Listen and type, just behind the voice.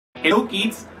Hello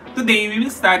kids! Today we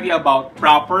will study about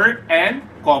proper and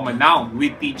common noun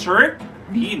with teacher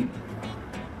Dean.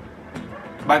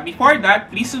 But before that,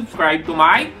 please subscribe to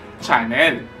my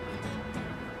channel.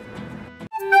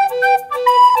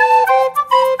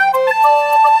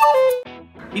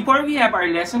 Before we have our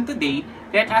lesson today,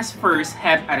 let us first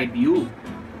have a review.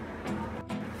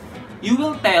 You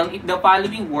will tell if the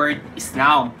following word is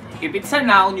noun. If it's a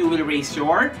noun, you will raise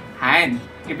your hand.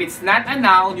 If it's not a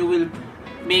noun, you will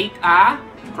make a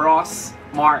cross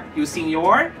mark using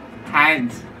your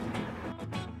hands.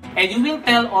 And you will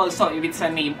tell also if it's a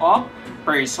name of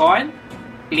person,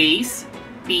 place,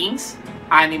 things,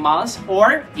 animals,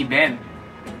 or event.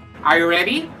 Are you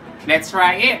ready? Let's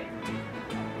try it.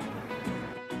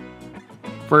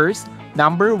 First,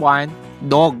 number 1,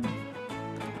 dog.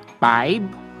 5,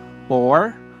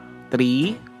 4,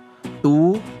 3,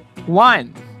 2,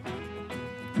 1.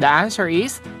 The answer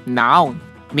is noun,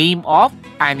 name of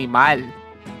animal.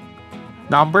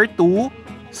 Number 2,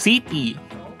 city.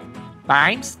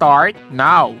 Time start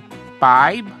now.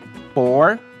 5,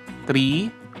 4,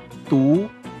 3, 2,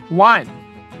 1.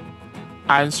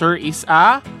 Answer is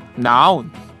a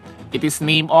noun. It is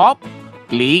name of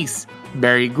place.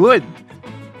 Very good.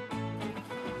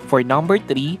 For number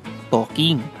 3,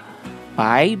 talking.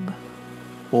 5,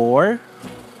 4,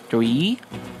 3,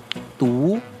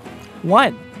 2,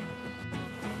 1.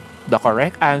 The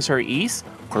correct answer is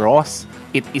cross.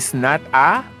 It is not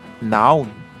a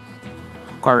noun.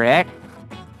 Correct.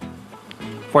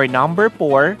 For number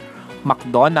 4,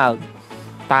 McDonald.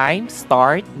 Time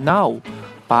start now.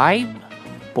 5,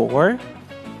 4,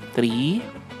 3,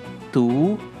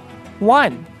 2,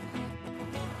 1.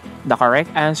 The correct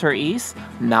answer is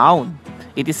noun.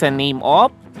 It is a name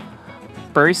of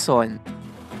person.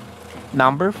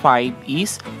 Number 5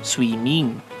 is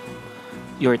swimming.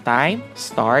 Your time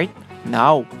start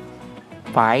now.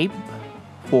 5,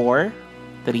 4,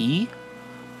 3,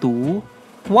 2,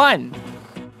 1.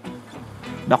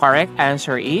 The correct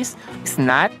answer is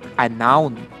not a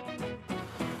noun.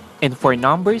 And for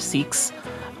number 6,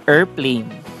 airplane.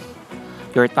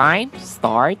 Your time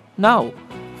start now.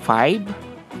 5,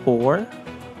 4,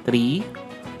 3,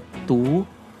 2,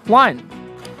 1.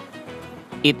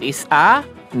 It is a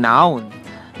noun,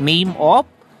 name of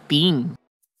thing.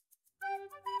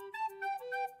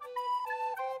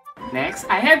 Next,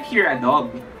 I have here a dog.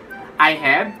 I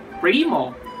have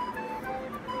Primo.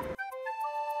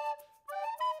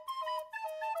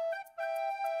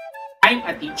 I'm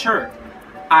a teacher.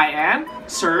 I am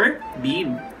Sir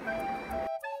Bean.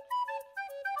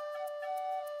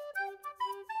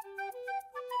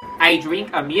 I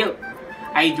drink a milk.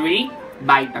 I drink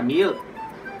Vitamilk.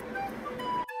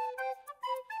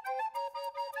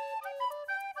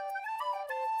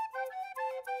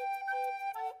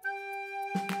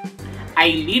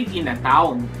 I live in a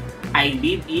town. I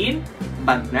live in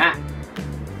Bagna.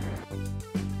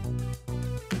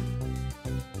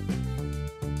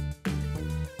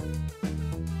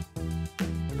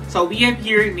 So we have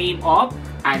here name of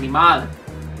animal,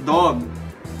 dog,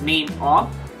 name of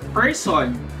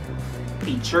person,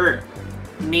 teacher,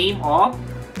 name of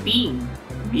thing,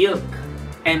 milk,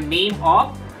 and name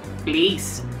of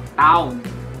place, town.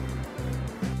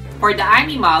 For the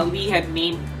animal, we have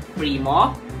name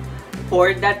Primo.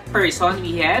 For that person,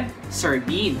 we have Sir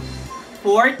Bean.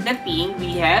 For the thing,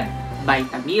 we have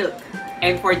Vitamilk.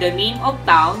 And for the name of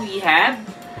town, we have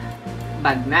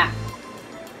Bagna.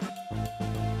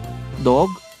 Dog,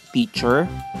 teacher,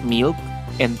 milk,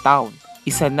 and town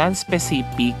is a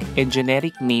non-specific and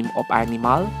generic name of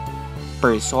animal,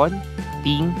 person,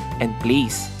 thing, and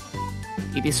place.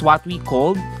 It is what we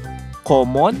call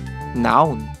common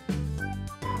noun.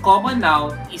 Common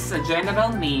noun is a general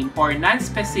name or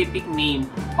non-specific name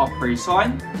of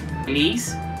person,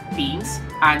 place, things,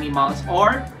 animals,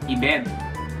 or event.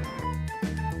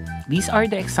 These are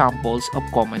the examples of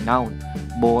common noun: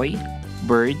 boy,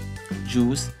 bird,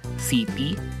 juice,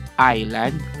 city,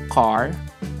 island, car,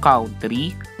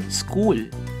 country, school.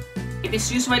 It is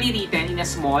usually written in a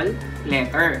small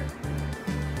letter.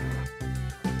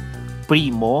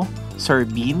 Primo, Sir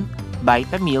Bean,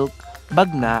 Vitamilk,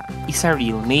 Bagna is a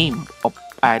real name of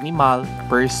animal,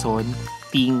 person,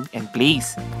 thing, and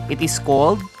place. It is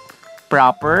called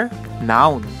proper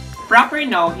noun. Proper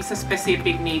noun is a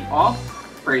specific name of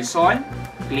person,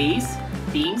 place,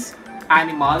 things,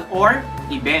 animal, or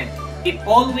event. It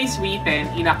always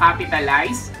written in a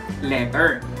capitalized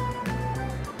letter.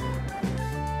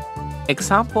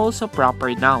 Examples of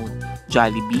proper noun: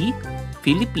 Jollibee,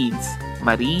 Philippines,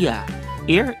 Maria,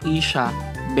 Air Asia,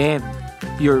 Ben,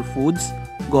 Pure Foods,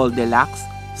 Goldilocks,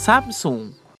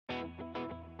 Samsung.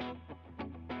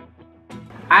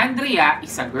 Andrea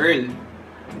is a girl.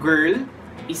 Girl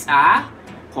is a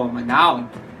common noun.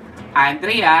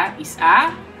 Andrea is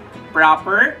a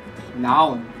proper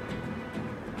noun.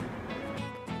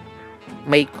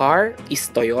 My car is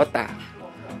Toyota.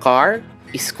 Car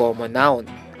is common noun.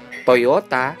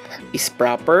 Toyota is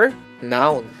proper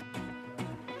noun.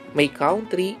 My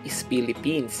country is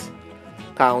Philippines.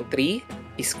 Country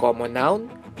is common noun.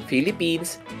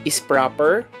 Philippines is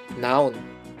proper noun.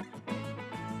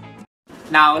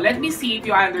 Now, let me see if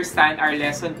you understand our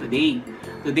lesson today.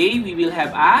 Today, we will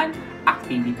have an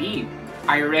activity.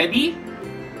 Are you ready?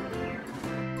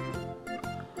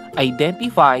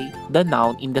 Identify the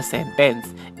noun in the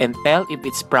sentence and tell if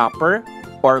it's proper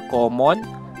or common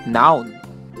noun.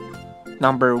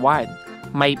 Number 1.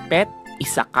 My pet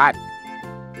is a cat.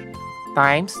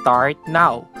 Time start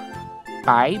now.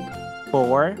 5,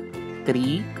 4,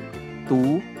 3,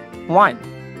 2, 1.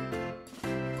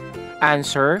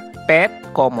 Answer: pet,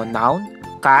 common noun.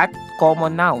 Cat,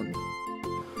 common noun.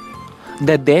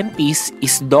 The dentist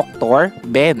is Dr.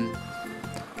 Ben.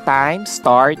 Time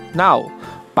start now.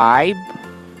 5,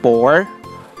 4,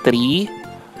 3,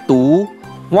 2,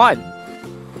 1.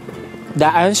 The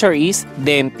answer is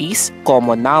dentist,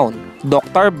 common noun.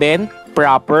 Dr. Ben,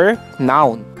 proper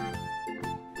noun.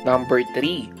 Number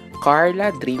 3.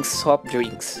 Carla drinks soft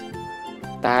drinks.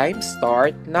 Time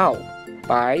start now.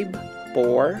 5,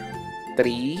 4,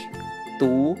 3,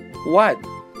 2, 1.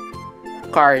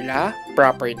 Carla,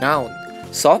 proper noun.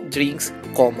 Soft drinks,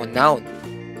 common noun.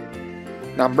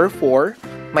 Number 4.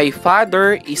 My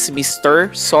father is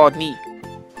Mr. Sonny.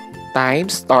 Time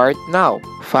start now.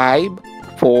 5,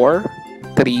 4,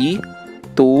 3,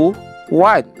 2,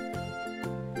 1.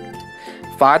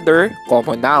 Father,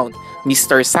 common noun.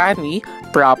 Mr. Sonny,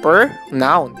 proper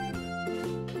noun.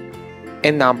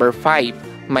 And number 5.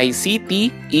 My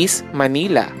city is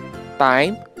Manila.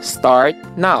 Time start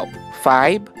now.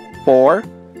 5, 4,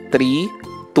 3,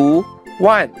 2,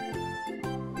 1.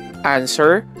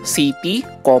 Answer: city,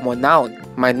 common noun.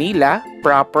 Manila,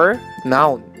 proper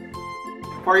noun.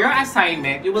 For your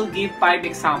assignment, you will give 5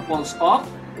 examples of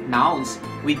nouns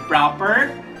with proper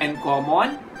and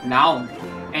common noun.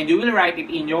 And you will write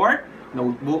it in your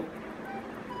notebook.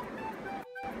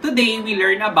 Today, we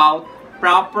learn about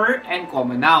proper and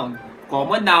common noun.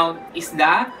 Common noun is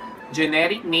the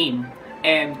generic name,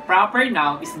 and proper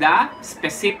noun is the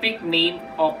specific name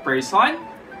of person,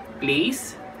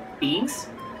 place, things,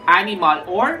 animal,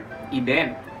 or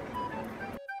event.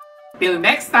 Till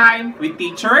next time with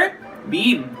Teacher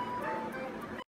Beam.